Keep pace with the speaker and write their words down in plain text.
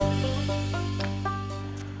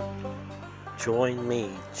Join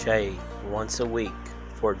me, Jay, once a week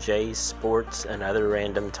for Jay's sports and other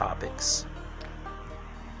random topics.